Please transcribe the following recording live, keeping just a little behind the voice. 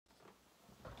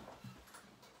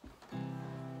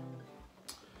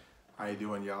How you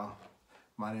doing, y'all?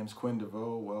 My name's Quinn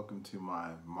DeVeaux. Welcome to my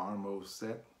Marmo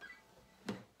set.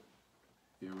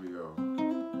 Here we go.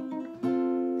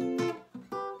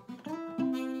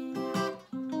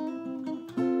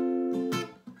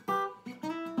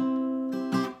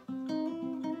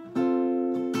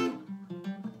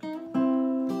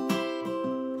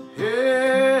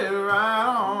 Hey, right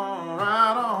on,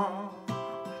 right on.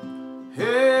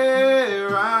 Hey,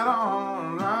 right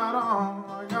on, right on.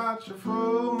 I got your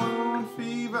full moon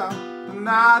fever. The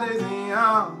night is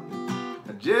young.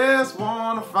 I just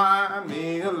wanna find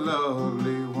me a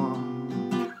lovely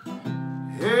one.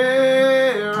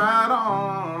 Hey, right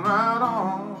on, right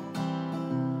on.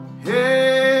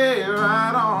 Hey,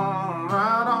 right on,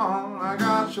 right on. I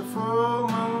got your full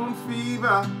moon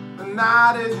fever. The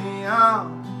night is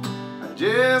young. I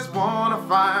just wanna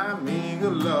find me a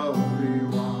lovely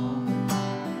one.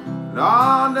 But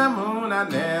on the moon I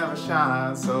never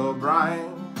shine so bright.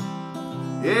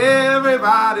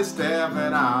 Everybody's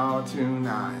stepping out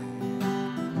tonight.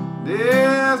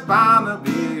 There's bound to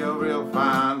be a real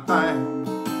fine thing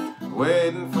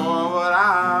waiting for what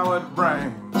I would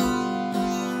bring.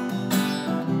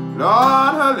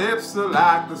 Lord, her lips are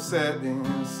like the setting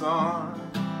sun.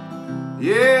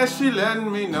 Yeah, she letting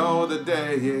me know the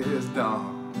day is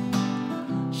done.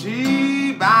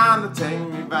 She bound to take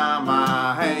me by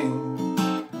my hand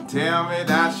and tell me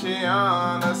that she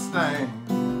understands.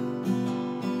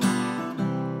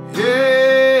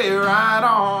 Hey, right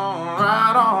on,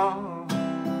 right on.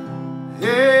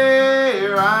 Hey,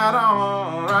 right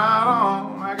on, right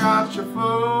on. I got your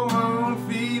full moon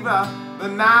fever. The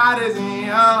night is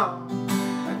young.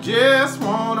 I just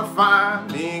wanna find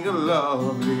me a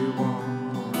lovely one.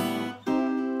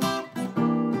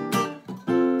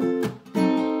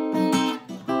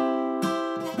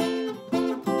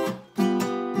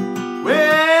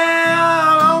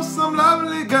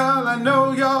 I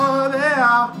know you're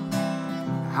there.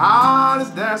 Heart is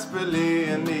desperately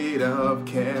in need of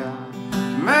care.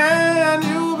 Man,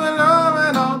 you've been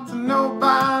loving, ought to know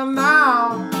by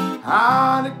now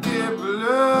how to give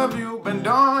love you've been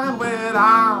doing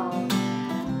without.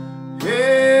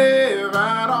 Hey,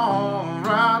 right on,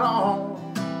 right on.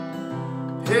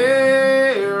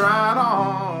 Hey, right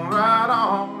on, right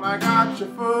on. I got your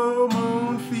full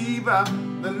moon fever.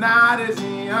 The night is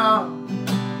young.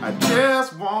 I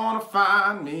just wanna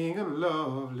find me a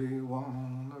lovely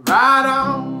one. Right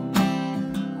on,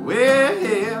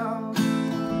 well,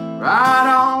 right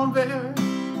on, baby,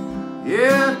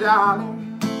 yeah,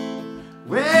 darling.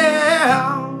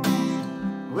 Well,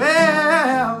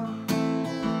 well,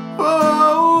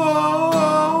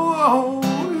 oh,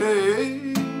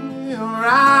 hey,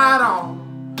 right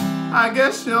on. I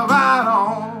guess you're right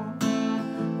on.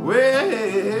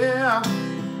 Well,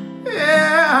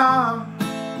 yeah.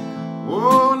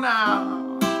 Oh, now.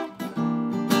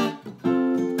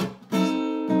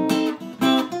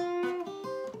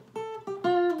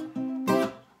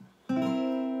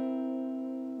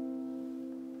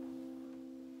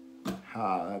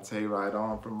 That's Hey Right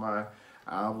On from my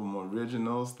album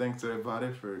Originals. Thanks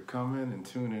everybody for coming and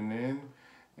tuning in.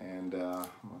 And I'm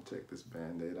gonna take this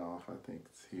Band-Aid off. I think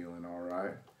it's healing all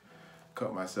right.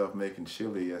 Cut myself making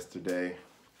chili yesterday.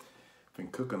 Been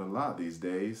cooking a lot these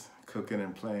days, cooking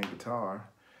and playing guitar.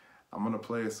 I'm gonna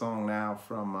play a song now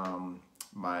from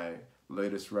my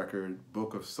latest record,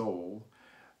 Book of Soul,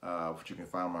 which you can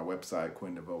find on my website,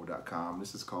 QuinnDeVeaux.com.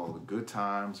 This is called The Good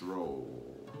Times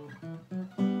Roll.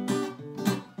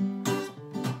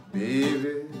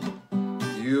 Baby,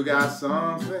 you got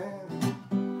something,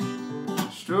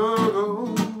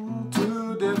 struggle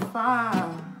to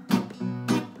define.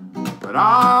 But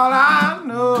all I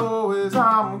know is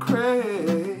I'm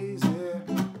crazy,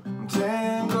 I'm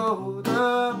tangled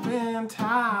up in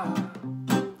time.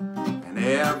 And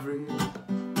every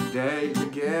day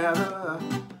together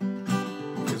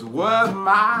is worth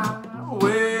my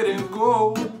weight in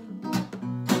gold.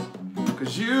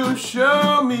 'Cause you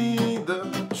show me the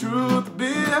truth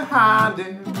behind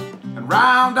it, and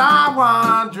round I'm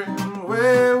wondering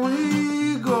where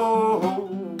we go.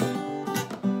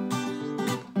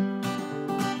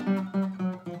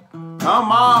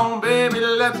 Come on, baby,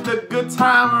 let the good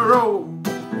time roll.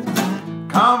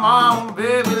 Come on,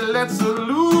 baby, let's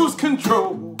lose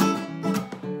control.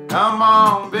 Come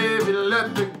on, baby,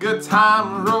 let the good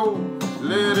time roll.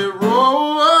 Let it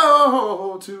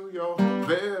roll to your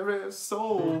very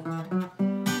soul.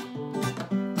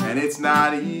 And it's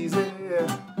not easy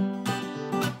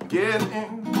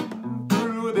getting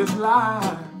through this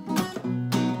life,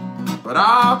 but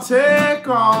I'll take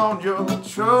on your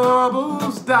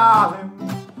troubles, darling.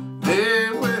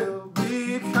 They will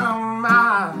become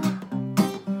mine.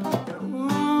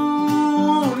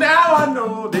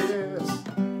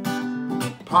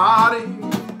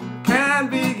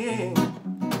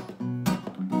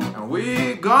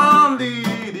 on,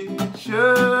 lead each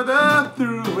other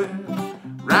through it.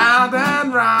 Round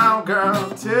and round, girl,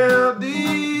 till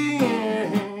the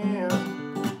end.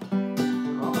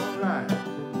 All right.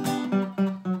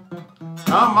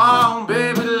 Come on,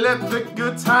 baby, let the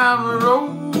good time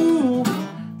roll.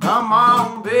 Come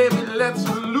on, baby, let's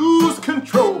lose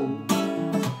control.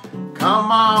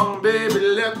 Come on, baby,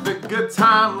 let the good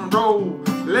time roll.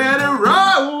 Let it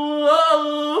roll.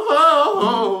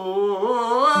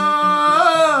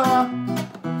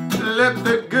 Let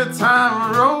the good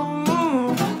time roll.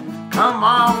 Come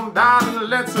on, darling,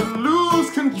 let's lose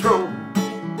control.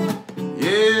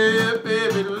 Yeah,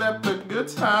 baby, let the good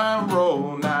time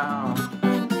roll now.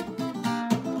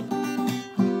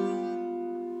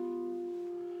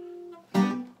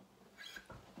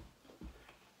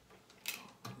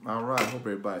 All right, hope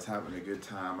everybody's having a good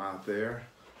time out there.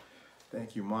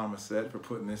 Thank you, Mama Set, for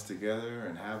putting this together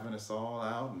and having us all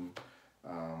out, and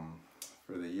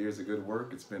for the years of good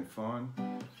work. It's been fun.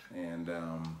 And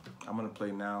I'm gonna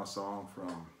play now a song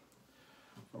from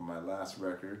my last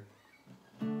record.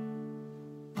 Do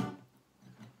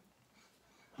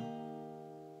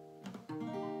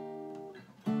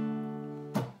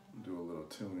a little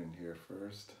tuning here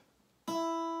first.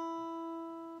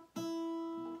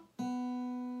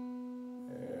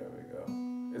 There we go.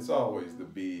 It's always the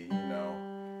B, you know.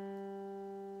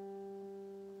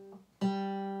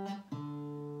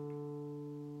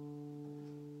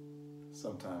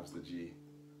 Sometimes the G,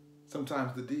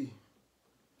 sometimes the D.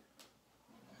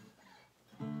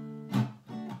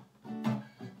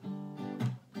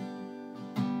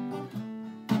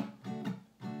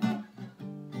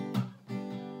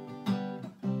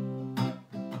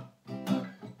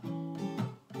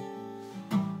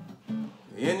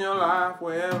 In your life,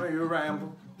 wherever you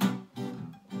ramble,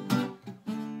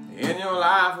 in your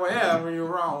life, wherever you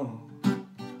roam,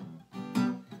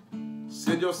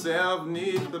 sit yourself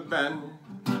neath the banyan,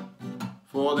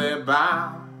 for they're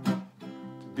bound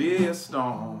to be a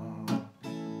storm.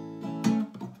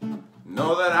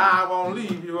 Know that I won't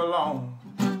leave you alone.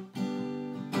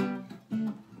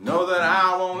 Know that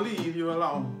I won't leave you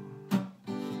alone.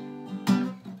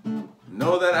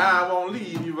 Know that I won't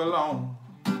leave you alone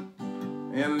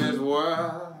in this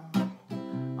world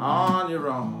on your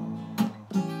own.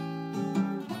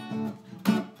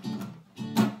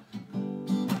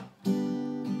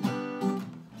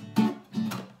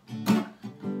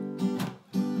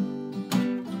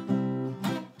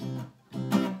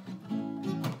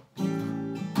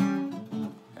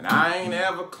 And I ain't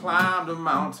ever climbed a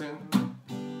mountain,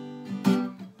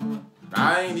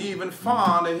 I ain't even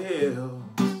fond of hills.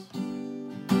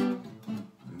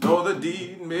 Though the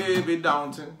deed may be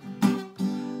daunting,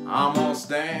 I'm gonna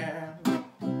stand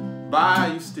by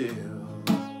you still.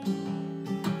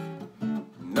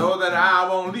 Know that I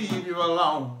won't leave you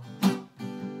alone.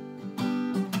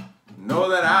 Know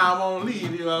that I won't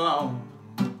leave you alone.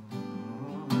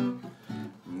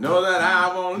 Know that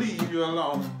I won't leave you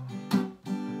alone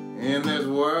in this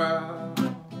world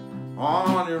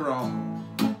on your own.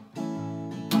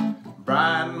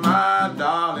 Bright, my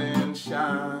darling,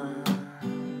 shine.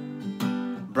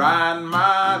 Bright,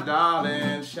 my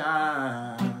darling,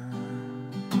 shine.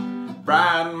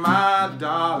 Bright, my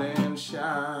darling,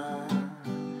 shine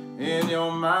in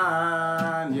your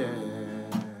mind, yeah.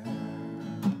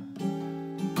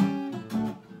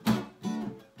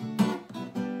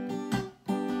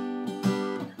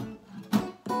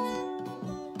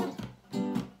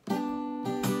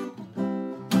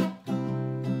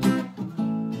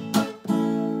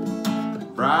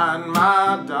 Bright,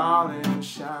 my darling,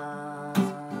 shine.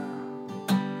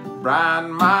 Bright,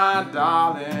 my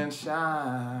darling,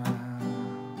 shine.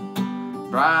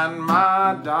 Bright,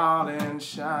 my darling,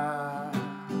 shine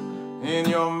in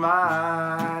your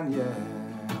mind, yeah.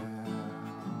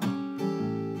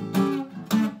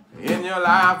 In your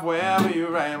life, wherever you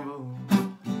ramble,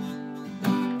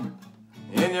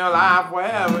 in your life,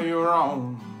 wherever you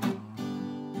roam,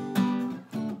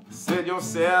 sit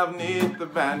yourself neath the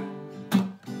banyan,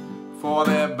 for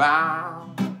they're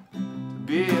bound to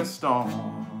be a storm.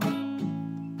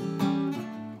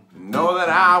 Know that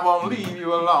I won't leave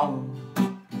you alone.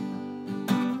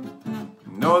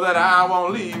 Know that I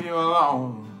won't leave you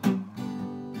alone.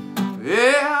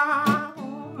 Yeah, I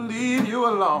won't leave you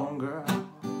alone, girl,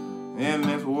 in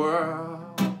this world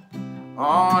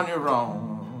on your own.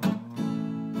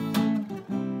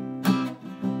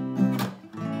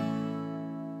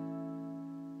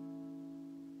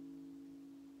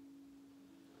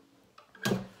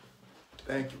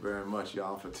 Thank you very much,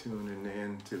 y'all, for tuning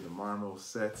in to the Marmo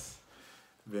sets.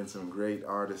 Been some great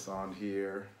artists on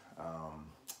here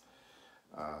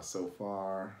so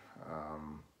far.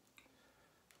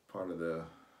 of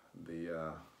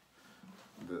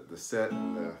the set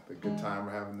and the good time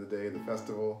we're having today, the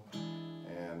festival.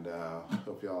 And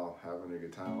hope y'all having a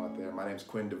good time out there. My name's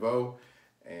Quinn DeVeaux,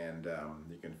 and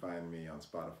you can find me on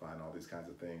Spotify and all these kinds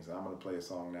of things. I'm gonna play a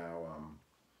song now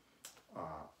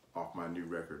off my new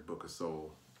record, Book of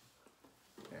Soul,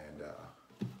 and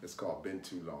it's called Been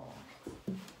Too Long.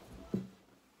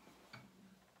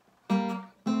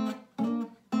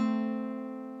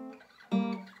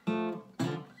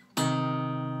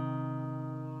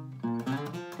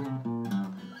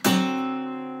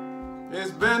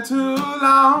 It's been too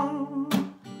long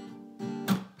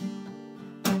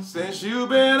since you've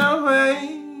been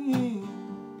away.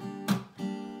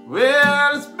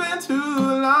 Well, it's been too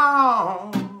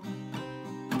long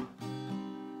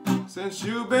since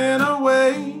you've been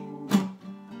away.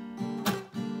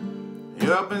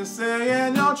 You've been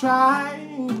saying you're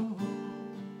trying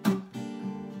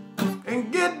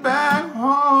and get back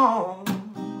home.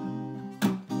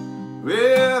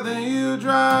 Well, then you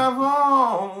drive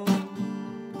home.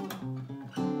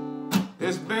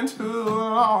 It's been too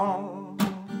long.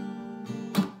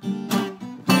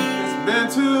 It's been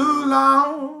too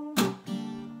long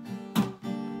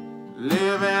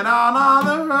living on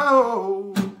the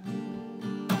road.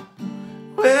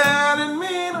 Well, and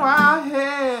meanwhile,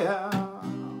 here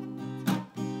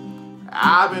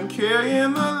I've been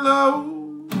carrying the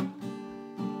load.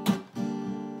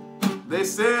 They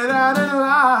say that in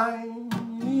line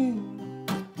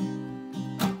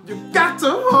you got to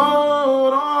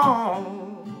hold on.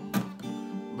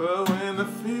 But when the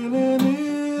feeling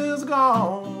is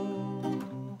gone,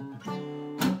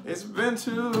 it's been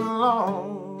too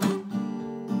long.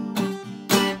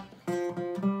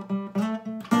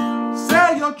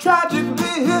 Say you're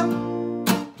tragically hip,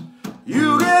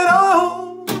 you get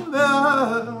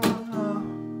older.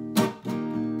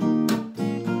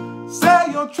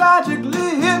 Say you're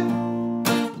tragically hip,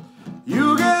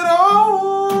 you get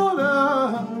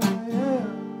older. Yeah.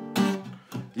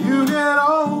 You get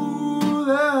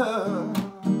older.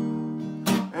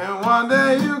 And one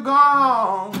day you're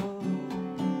gone.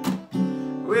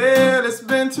 Well, it's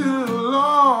been too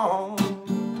long.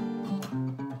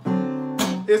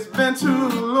 It's been too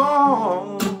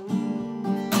long.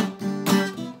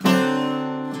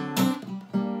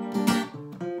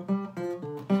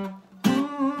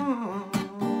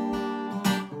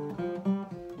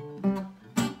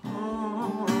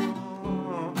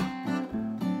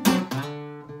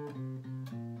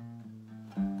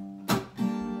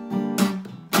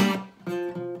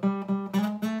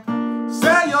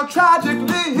 Say you're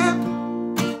tragically hip,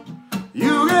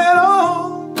 you get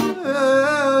older.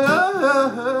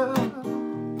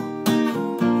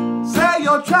 Say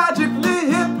you're tragically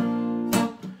hip,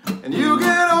 and you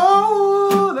get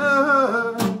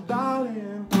older,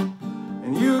 darling,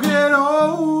 and you get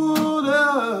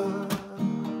older,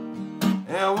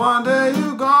 and one day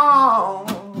you're gone.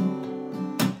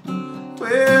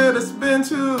 Well, it's been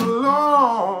too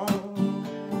long.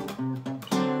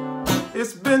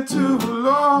 It's been too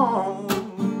long,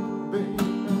 baby.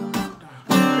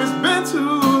 It's been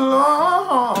too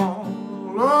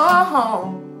long,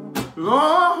 long,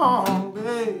 long,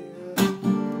 baby.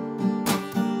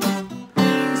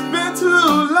 It's been too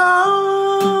long.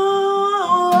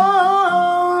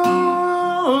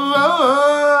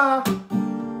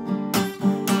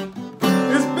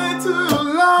 It's been too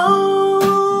long.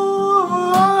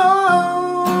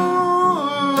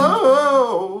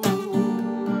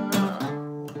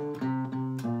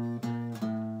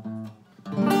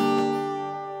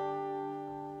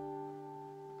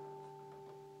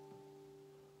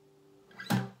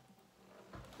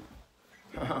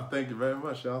 Thank you very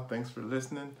much, y'all. Thanks for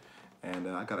listening. And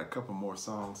I got a couple more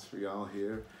songs for y'all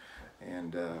here.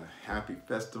 And happy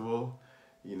festival.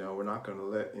 You know, we're not going to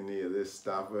let any of this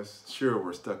stop us. Sure,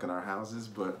 we're stuck in our houses,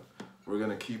 but we're going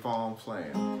to keep on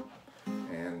playing.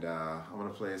 And I'm going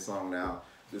to play a song now.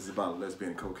 This is about a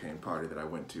lesbian cocaine party that I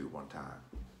went to one time.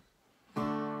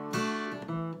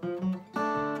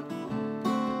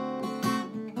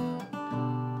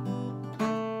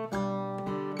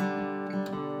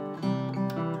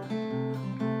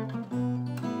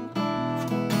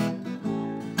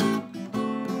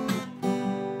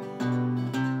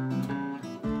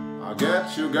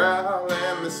 Get you, girl,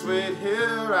 in the sweet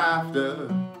hereafter.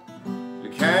 You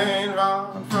can't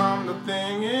run from the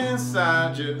thing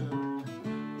inside you.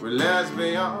 We're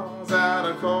lesbians at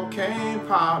a cocaine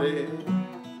party,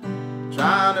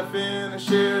 trying to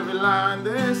finish every line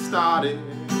they started,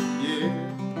 yeah.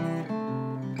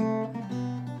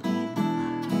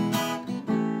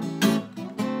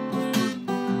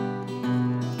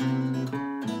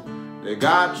 They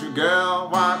got your girl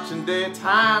watching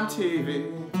daytime TV.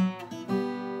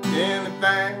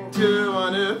 Anything to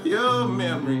unearth your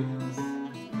memories.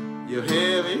 You're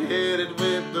heavy-headed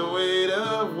with the weight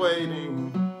of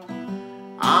waiting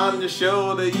on your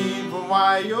shoulder even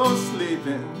while you're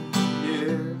sleeping.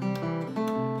 Yeah.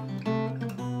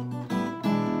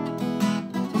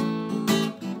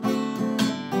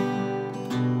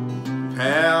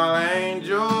 Pale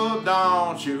angel,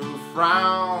 don't you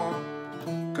frown,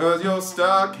 'cause you're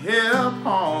stuck here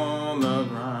upon the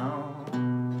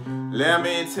ground. Let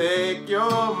me take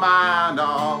your mind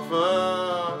off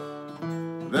of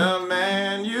the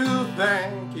man you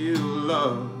think you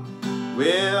love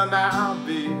will now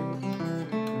be.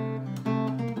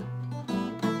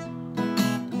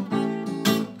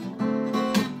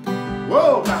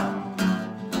 Whoa, now.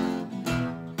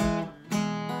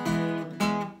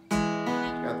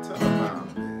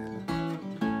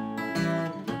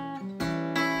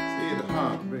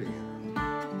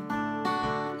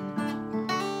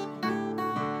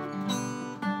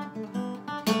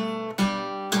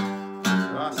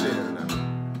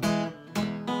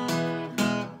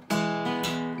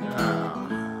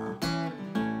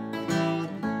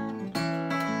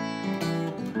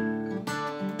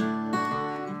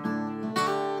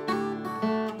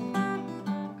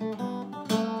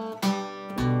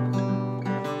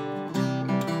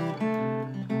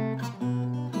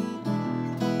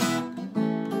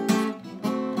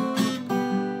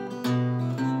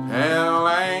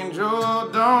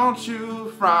 Don't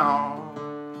you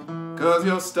frown, 'cause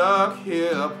you're stuck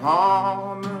here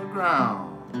upon the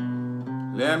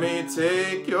ground. Let me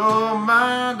take your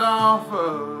mind off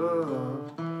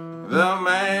of the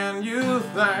man you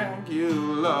think you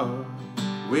love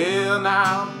will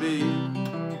now be.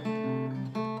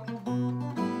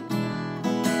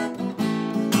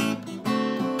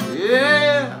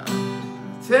 Yeah,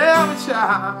 tell me,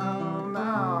 child,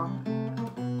 now.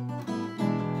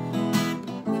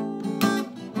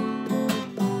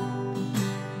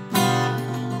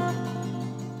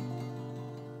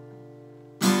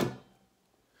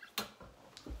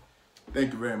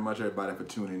 Thank you very much, everybody, for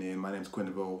tuning in. My name is Quinn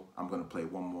DeVeaux. I'm going to play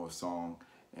one more song.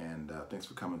 And thanks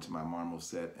for coming to my Marmo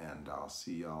set. And I'll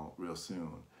see y'all real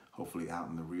soon. Hopefully out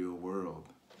in the real world.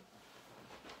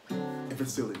 If it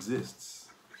still exists.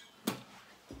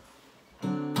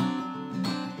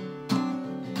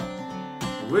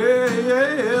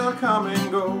 Well, come and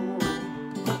go.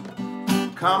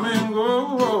 Come and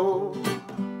go.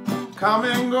 Come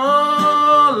and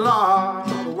go,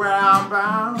 Lord, where I'm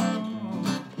bound.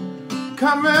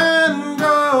 Come and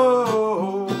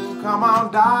go, come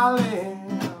on, darling.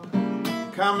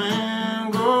 Come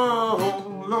and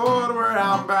go, Lord, where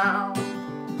I'm bound.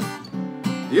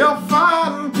 You'll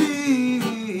find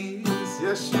peace,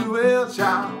 yes you will,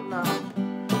 child. Now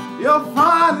you'll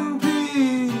find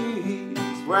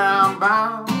peace where I'm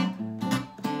bound.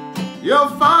 You'll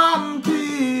find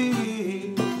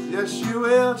peace, yes you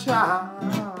will,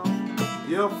 child.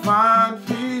 You'll find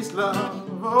peace, love,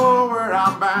 oh, where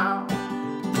I'm bound.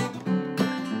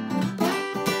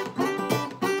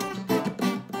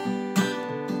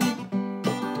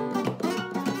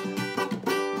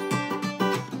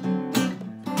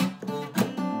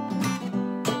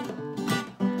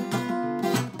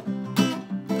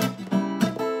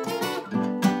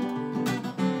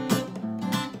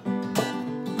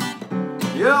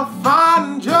 You'll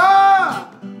find joy,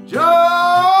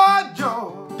 joy,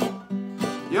 joy.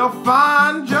 You'll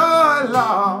find joy,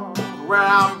 Lord, where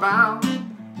I'm bound.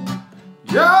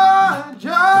 Joy,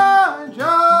 joy,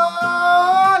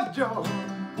 joy, joy.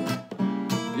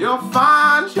 You'll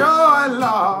find joy,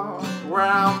 Lord, where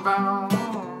I'm bound.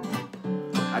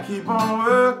 I keep on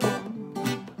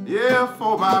working, yeah,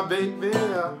 for my baby.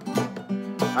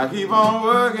 I keep on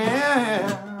working,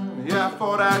 yeah,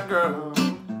 for that girl.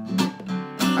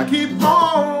 I keep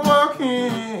on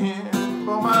working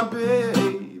for my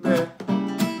baby.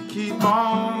 Keep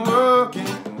on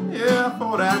working, yeah,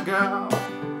 for that girl.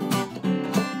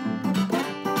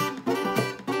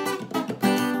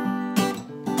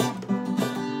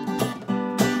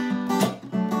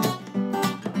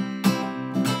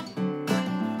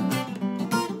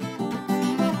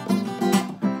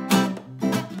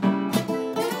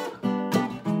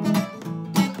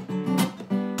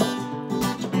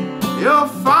 You'll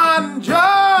find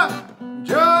joy,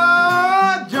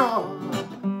 joy, joy.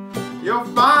 You'll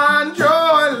find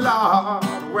joy, Lord,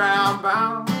 where I'm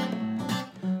bound.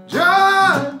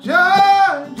 Joy,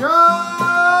 joy,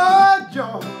 joy,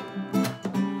 joy.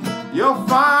 You'll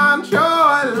find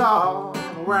joy, Lord,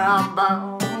 where I'm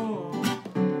bound.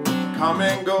 Come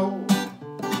and go,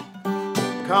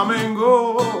 come and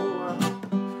go.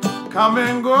 Come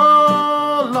and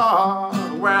go,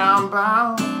 Lord, where I'm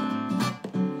bound.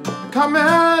 Come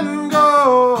and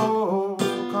go,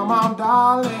 come on,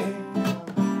 darling.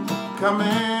 Come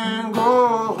and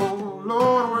go,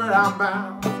 Lord, where I'm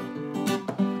bound.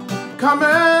 Come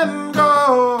and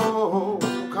go,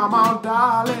 come on,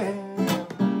 darling.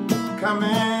 Come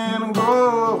and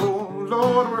go,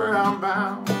 Lord, where I'm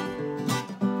bound.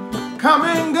 Come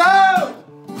and go,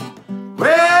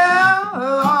 well,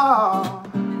 Lord.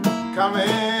 Come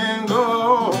and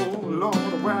go,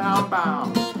 Lord, where I'm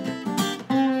bound.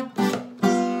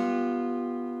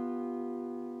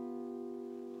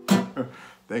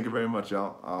 Thank you very much,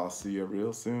 y'all. I'll see you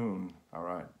real soon. All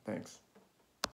right, thanks.